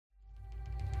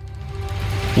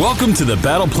Welcome to the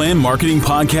Battle Plan Marketing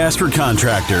Podcast for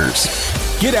contractors.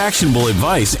 Get actionable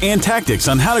advice and tactics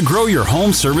on how to grow your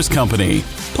home service company.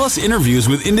 Plus interviews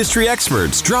with industry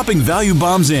experts dropping value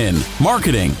bombs in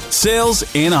marketing, sales,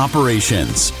 and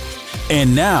operations.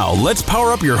 And now, let's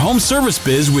power up your home service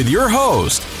biz with your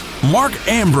host, Mark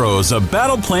Ambrose of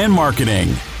Battle Plan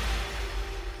Marketing.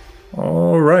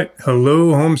 All right.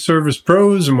 Hello, home service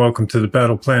pros, and welcome to the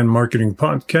Battle Plan Marketing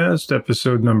Podcast,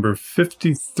 episode number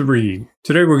 53.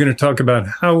 Today, we're going to talk about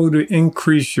how to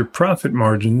increase your profit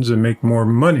margins and make more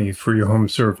money for your home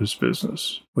service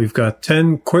business. We've got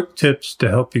 10 quick tips to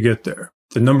help you get there.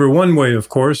 The number one way, of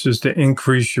course, is to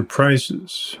increase your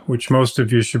prices, which most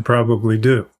of you should probably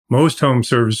do. Most home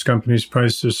service companies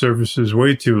price their services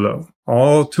way too low.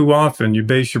 All too often, you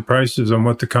base your prices on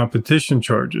what the competition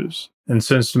charges. And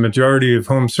since the majority of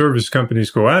home service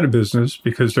companies go out of business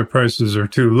because their prices are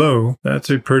too low, that's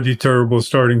a pretty terrible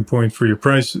starting point for your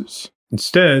prices.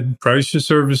 Instead, price your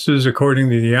services according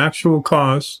to the actual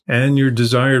cost and your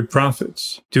desired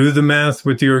profits. Do the math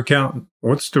with your accountant.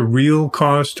 What's the real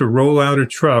cost to roll out a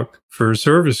truck for a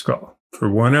service call for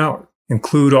 1 hour?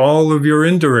 Include all of your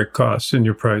indirect costs in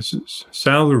your prices: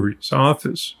 salaries,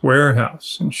 office,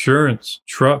 warehouse, insurance,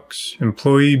 trucks,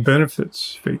 employee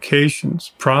benefits,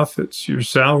 vacations, profits, your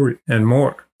salary, and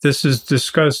more. This is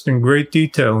discussed in great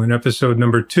detail in episode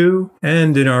number 2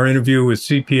 and in our interview with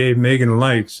CPA Megan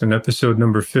Likes in episode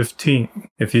number 15.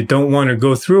 If you don't want to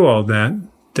go through all that,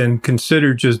 then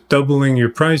consider just doubling your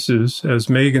prices. As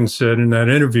Megan said in that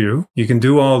interview, you can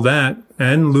do all that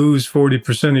and lose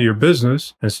 40% of your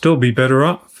business and still be better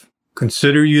off.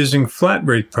 Consider using flat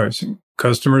rate pricing.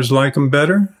 Customers like them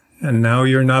better, and now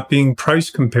you're not being price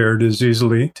compared as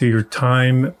easily to your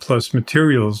time plus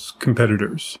materials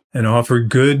competitors, and offer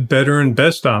good, better, and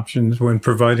best options when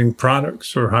providing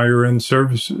products or higher end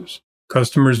services.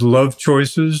 Customers love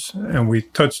choices, and we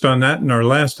touched on that in our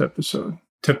last episode.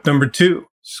 Tip number 2.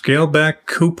 Scale back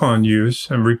coupon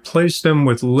use and replace them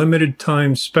with limited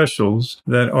time specials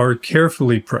that are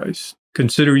carefully priced.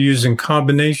 Consider using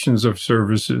combinations of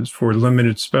services for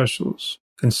limited specials.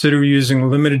 Consider using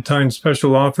limited time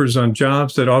special offers on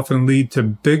jobs that often lead to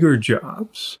bigger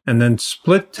jobs, and then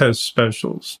split test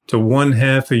specials to one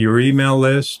half of your email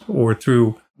list or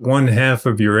through one half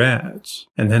of your ads,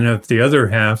 and then have the other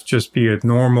half just be a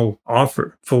normal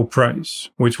offer, full price.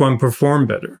 Which one performed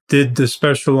better? Did the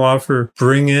special offer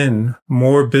bring in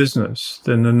more business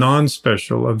than the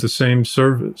non-special of the same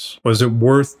service? Was it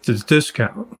worth the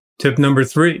discount? Tip number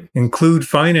 3, include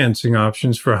financing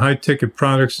options for high-ticket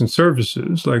products and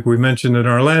services, like we mentioned in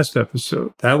our last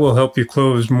episode. That will help you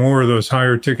close more of those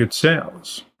higher-ticket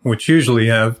sales, which usually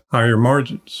have higher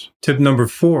margins. Tip number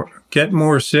 4, get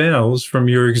more sales from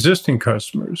your existing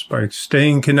customers by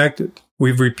staying connected.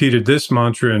 We've repeated this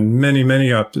mantra in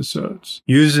many episodes.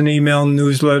 Use an email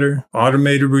newsletter,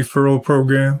 automated referral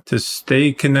program to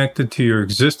stay connected to your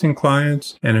existing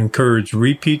clients and encourage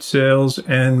repeat sales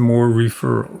and more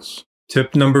referrals.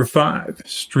 Tip number 5,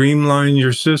 streamline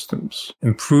your systems.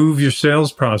 Improve your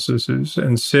sales processes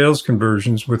and sales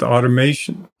conversions with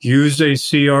automation. Use a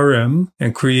CRM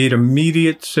and create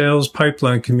immediate sales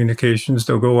pipeline communications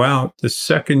that go out the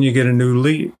second you get a new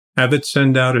lead. Have it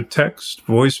send out a text,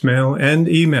 voicemail, and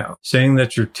email saying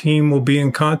that your team will be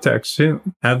in contact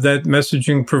soon. Have that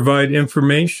messaging provide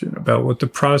information about what the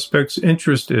prospect's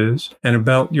interest is and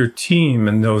about your team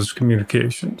in those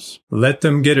communications. Let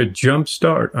them get a jump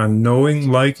start on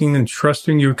knowing, liking, and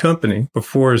trusting your company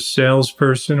before a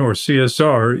salesperson or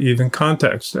CSR even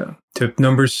contacts them. Tip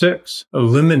number 6,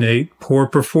 eliminate poor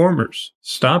performers.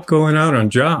 Stop going out on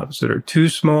jobs that are too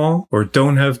small or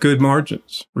don't have good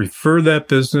margins. Refer that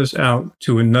business out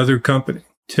to another company.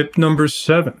 Tip number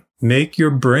 7, make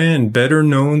your brand better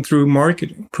known through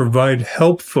marketing. Provide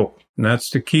helpful, and that's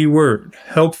the key word,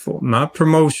 helpful, not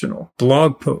promotional,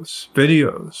 blog posts,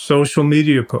 videos, social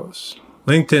media posts.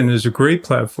 LinkedIn is a great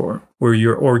platform where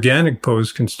your organic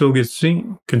posts can still get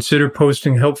seen. Consider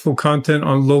posting helpful content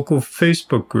on local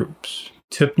Facebook groups.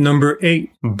 Tip number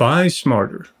 8, buy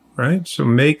smarter, right? So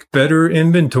make better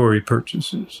inventory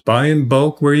purchases. Buy in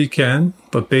bulk where you can,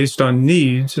 but based on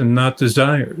needs and not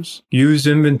desires. Use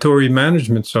inventory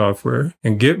management software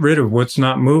and get rid of what's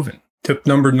not moving. Tip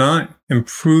number 9,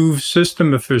 improve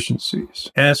system efficiencies.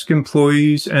 Ask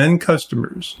employees and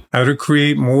customers how to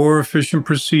create more efficient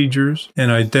procedures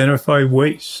and identify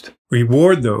waste.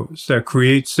 Reward those that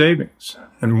create savings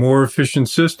and more efficient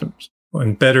systems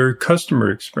and better customer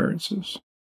experiences.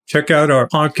 Check out our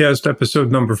podcast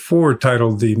episode number 4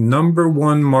 titled The Number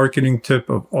One Marketing Tip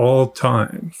of All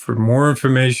Time for more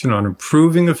information on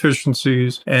improving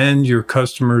efficiencies and your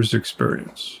customer's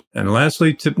experience. And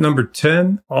lastly, tip number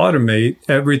 10, automate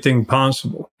everything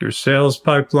possible. Your sales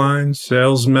pipeline,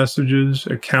 sales messages,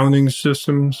 accounting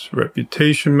systems,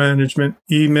 reputation management,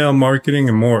 email marketing,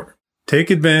 and more.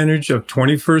 Take advantage of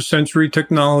 21st century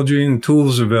technology and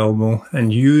tools available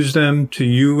and use them to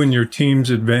you and your team's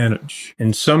advantage.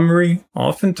 In summary,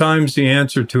 oftentimes the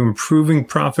answer to improving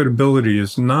profitability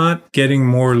is not getting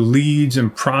more leads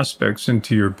and prospects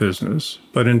into your business,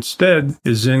 but instead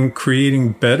is in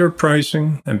creating better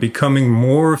pricing and becoming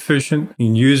more efficient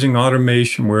in using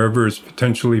automation wherever it's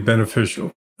potentially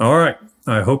beneficial. All right.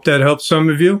 I hope that helps some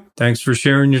of you. Thanks for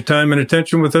sharing your time and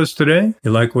attention with us today. If you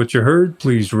like what you heard,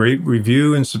 please rate,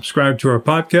 review, and subscribe to our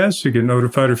podcast so you get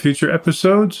notified of future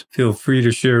episodes. Feel free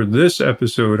to share this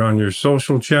episode on your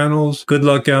social channels. Good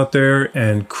luck out there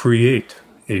and create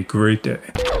a great day.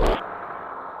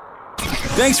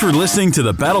 Thanks for listening to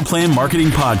the Battle Plan Marketing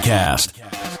Podcast.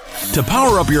 To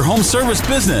power up your home service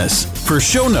business, for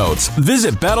show notes,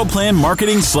 visit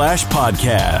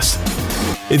battleplanmarketing/podcast.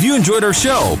 If you enjoyed our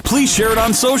show, please share it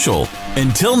on social.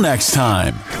 Until next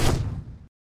time.